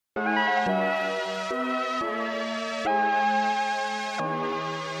Hello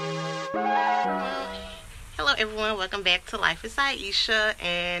everyone, welcome back to Life with Aisha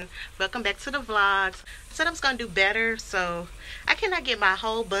and welcome back to the vlogs. I said I was going to do better, so I cannot get my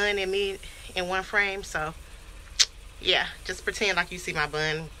whole bun and me in one frame, so yeah, just pretend like you see my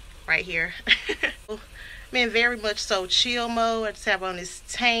bun right here. I'm in very much so chill mode. I just have on this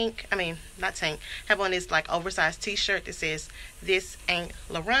have on this like oversized t-shirt that says "This Ain't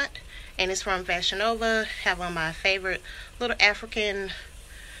Laurent," and it's from Fashion Nova. Have on my favorite little African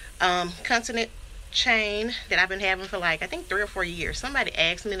continent chain that I've been having for like I think 3 or 4 years. Somebody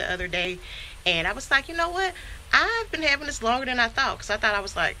asked me the other day and I was like, you know what, I've been having this longer than I thought, because I thought I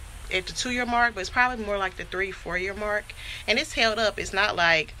was like at the 2-year mark, but it's probably more like the 3-4 year mark, and it's held up. It's not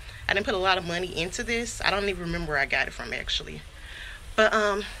like I didn't put a lot of money into this. I don't even remember where I got it from actually, but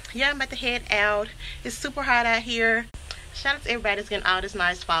yeah, I'm about to head out. It's super hot out here. Shout out to everybody that's getting all this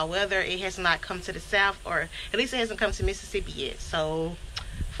nice fall weather. It has not come to the south, or at least it hasn't come to Mississippi yet, so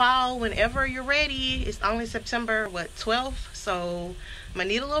fall whenever you're ready. It's only September 12th, so I'm gonna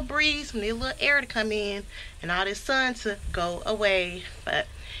need a little breeze, need a little air to come in and all this sun to go away. But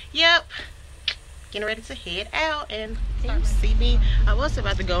yep, getting ready to head out. And you see me, I was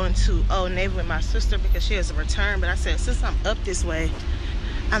about to go into Old Navy with my sister because she has a return, but I said since I'm up this way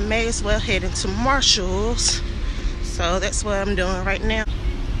I may as well head into Marshall's, so that's what I'm doing right now.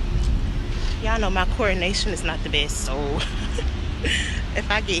 Y'all know my coordination is not the best, so if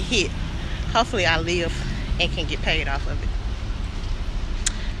I get hit, hopefully I live and can get paid off of it.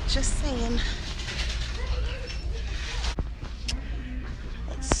 Just saying.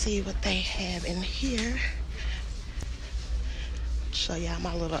 Let's see what they have in here. Show y'all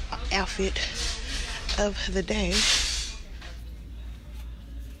my little outfit of the day.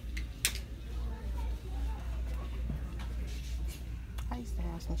 I used to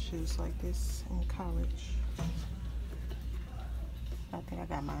have some shoes like this in college. I think I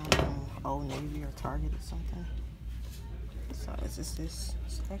got mine from Old Navy or Target or something. So it's just this.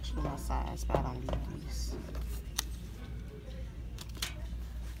 It's actually my size, but I don't need these.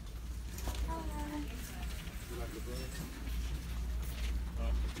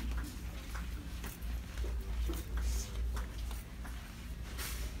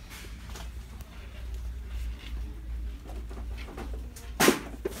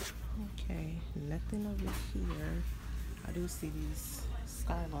 Okay, nothing over here. I do see these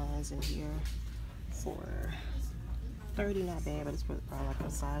skylines in here for $30, not bad, but it's probably like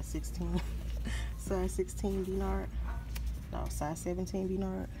a size 16 size 16 Bernard. No, size 17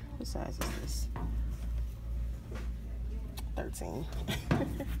 Bernard. What size is this? 13.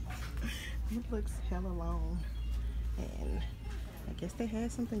 It looks hella long, and I guess they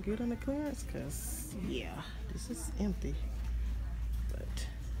had something good on the clearance, because yeah, this is empty. But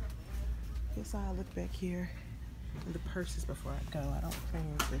guess I'll look back here in the purses before I go. I don't plan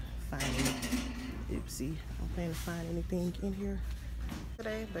to find any. Oopsie, I don't plan to find anything in here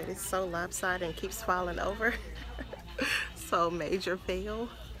today, but it's so lopsided and keeps falling over. So major fail.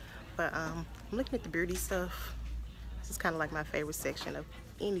 But I'm looking at the beauty stuff. This is kind of like my favorite section of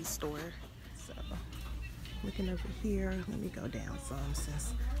any store. So looking over here, let me go down some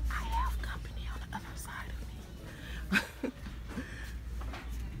since I have company on the other side of me.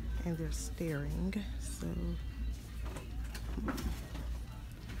 And they're staring, so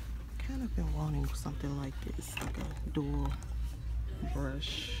kind of been wanting something like this, like a dual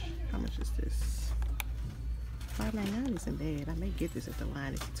brush. How much is this? $5.99 isn't bad. I may get this if the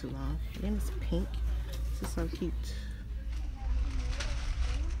line is too long. And it's pink. This is so cute.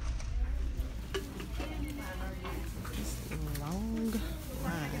 This long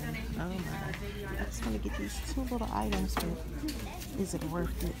line. Oh my. I just want to get these 2 little items, but is it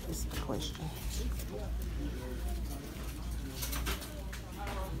worth it is the question.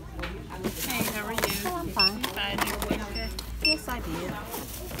 Hey, how are you? Oh, I'm fine. Okay. Yes, I did.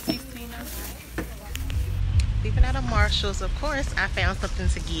 16. Leaving out of Marshall's, of course, I found something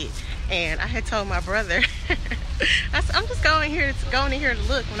to get, and I had told my brother, I said, I'm just going in here to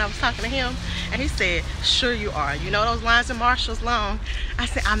look when I was talking to him, and he said, sure you are. You know those lines in Marshall's long. I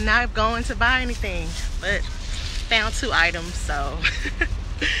said, I'm not going to buy anything, but found 2 items, so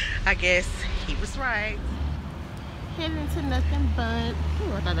I guess he was right. Heading into nothing but,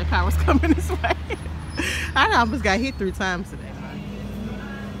 ooh, I thought that car was coming this way. I almost got hit 3 times today.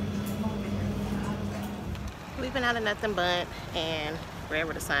 Leaving out of nothing but, and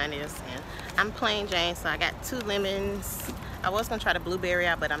wherever the sign is, and I'm plain Jane, so I got 2 lemons. I was gonna try the blueberry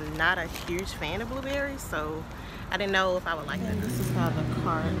out, but I'm not a huge fan of blueberries, so I didn't know if I would like that. This is how the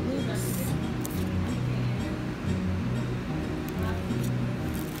card looks.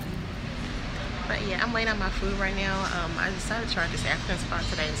 But yeah, I'm waiting on my food right now. I decided to try this African spot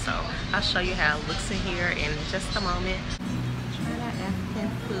today, so I'll show you how it looks in here in just a moment. Trying out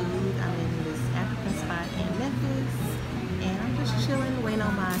African food. I'm in this African spot in Memphis, and I'm just chilling, waiting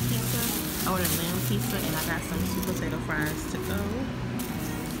on my pizza. I ordered lamb pizza, and I got some sweet potato fries to go.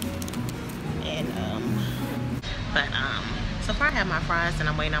 And so far I have my fries, and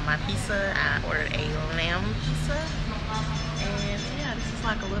I'm waiting on my pizza. I ordered a lamb pizza, and yeah, this is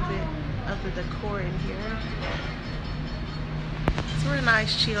like a little bit of the decor in here. It's a really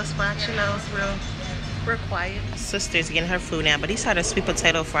nice chill spot, you know. It's real quiet. Sister's getting her food now, but these are the sweet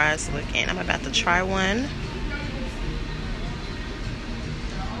potato fries look, and I'm about to try one.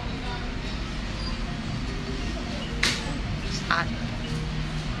 It's hot.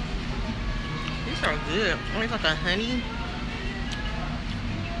 These are good. It's like a honey,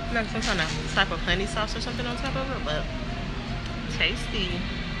 like some kind of type of honey sauce or something on top of it, but tasty.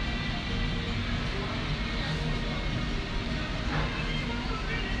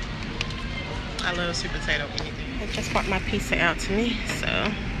 I love sweet potato anything. They just brought my pizza out to me, so.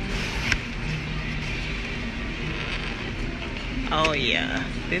 Oh yeah,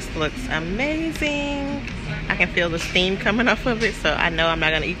 this looks amazing. I can feel the steam coming off of it, so I know I'm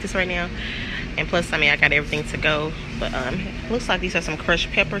not gonna eat this right now. And plus, I mean, I got everything to go. But it looks like these are some crushed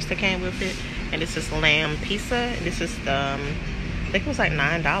peppers that came with it. And this is lamb pizza. And this is the, I think it was like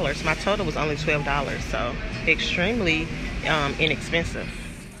 $9. My total was only $12, so extremely inexpensive.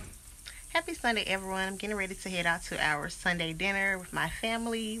 Happy Sunday, everyone. I'm getting ready to head out to our Sunday dinner with my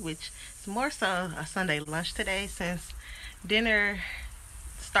family, which is more so a Sunday lunch today, since dinner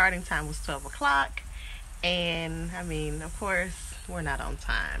starting time was 12 o'clock. And I mean, of course, we're not on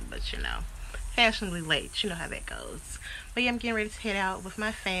time, but you know, fashionably late. You know how that goes. But yeah, I'm getting ready to head out with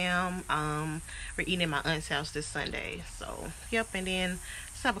my fam. We're eating at my aunt's house this Sunday. So, yep. And then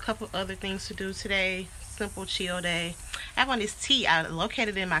just have a couple other things to do today. Simple, chill day. I have on this tea. I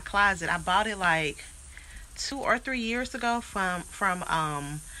located it in my closet. I bought it like 2 or 3 years ago from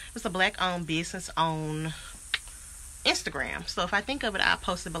it was a black-owned business on Instagram. So if I think of it, I'll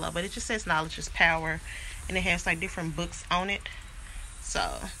post it below. But it just says knowledge is power, and it has like different books on it. So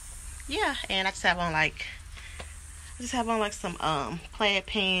yeah, and I just have on like some plaid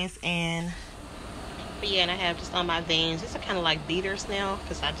pants, and but yeah, and I have just on my Vans. These are kind of like beaters now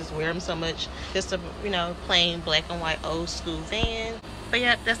because I just wear them so much. Just a, you know, plain black and white old school Van. But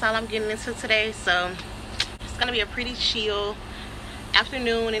yeah, that's all I'm getting into today. So it's gonna be a pretty chill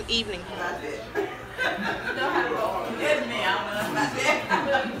afternoon and evening.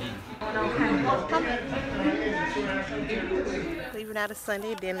 Leaving out a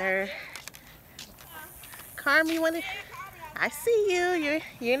Sunday dinner. Carmen, you wanna? I see you.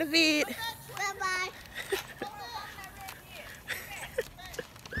 You're in a vid. Bye-bye.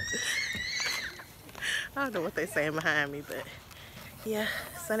 I don't know what they're saying behind me, but yeah,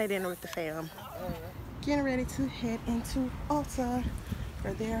 Sunday dinner with the fam. Getting ready to head into Ulta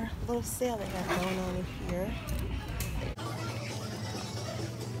for their little sale they have going on in here.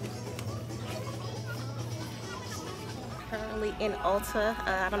 Currently in Ulta.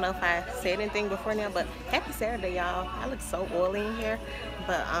 I don't know if I said anything before now, but happy Saturday, y'all. I look so oily in here,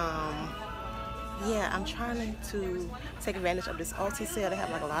 but yeah, I'm trying to take advantage of this Ulta sale. They have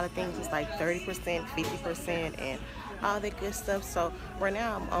like a lot of things. It's like 30%, 50%, and all that good stuff. So right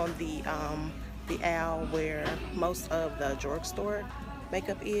now I'm on the aisle where most of the drugstore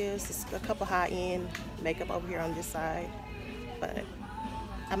makeup is. It's a couple high-end makeup over here on this side, but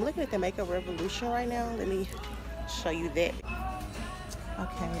I'm looking at the Makeup Revolution right now. Let me show you that.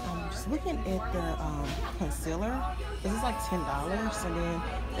 Okay, I'm just looking at the concealer. This is like $10, and then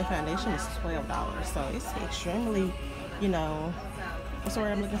the foundation is $12. So it's extremely, you know, what's the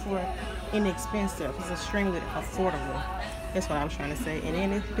word I'm looking for? Inexpensive. It's extremely affordable. That's what I was trying to say. And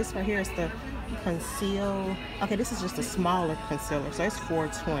then this right here is the conceal. Okay, this is just a smaller concealer, so it's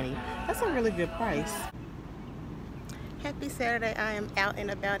 $4.20. That's a really good price. Happy Saturday. I am out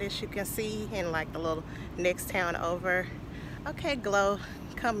and about, as you can see, in like the little next town over. Okay, Glow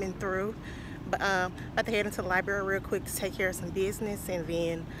coming through. But about to head into the library real quick to take care of some business, and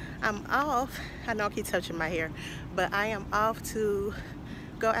then I'm off. I know I keep touching my hair, but I am off to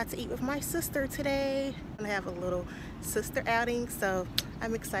go out to eat with my sister today. I'm gonna have a little sister outing, so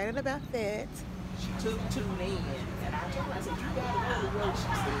I'm excited about that. She took 2 men, and I told her, I said, you gotta really work. She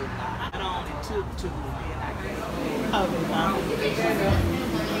said, I only took 2, and I gave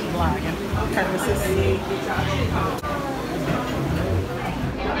Vlogging purposes.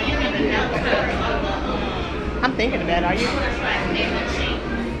 I'm thinking about it. Are you?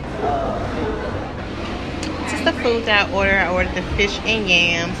 is the food that I ordered. I ordered the fish and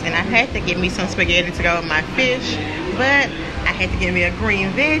yams, and I had to get me some spaghetti to go with my fish, but I had to get me a green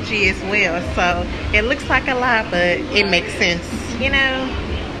veggie as well. So it looks like a lot, but it makes sense, you know.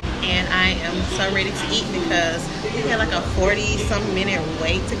 And I am so ready to eat because we had like a 40-some minute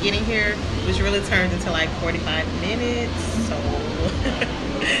wait to get in here, which really turned into like 45 minutes. So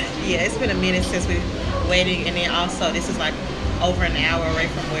yeah, it's been a minute since we waited, and then also this is like over an hour away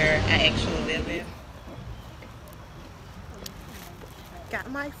from where I actually live in. Got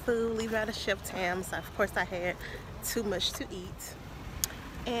my food, leave out of Chef Tam's. Of course I had too much to eat.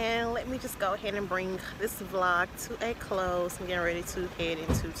 And let me just go ahead and bring this vlog to a close. I'm getting ready to head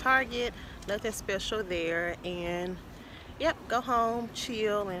into Target. Nothing special there. And yep, go home,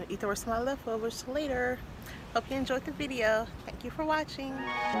 chill, and eat the rest of my leftovers later. Hope you enjoyed the video. Thank you for watching.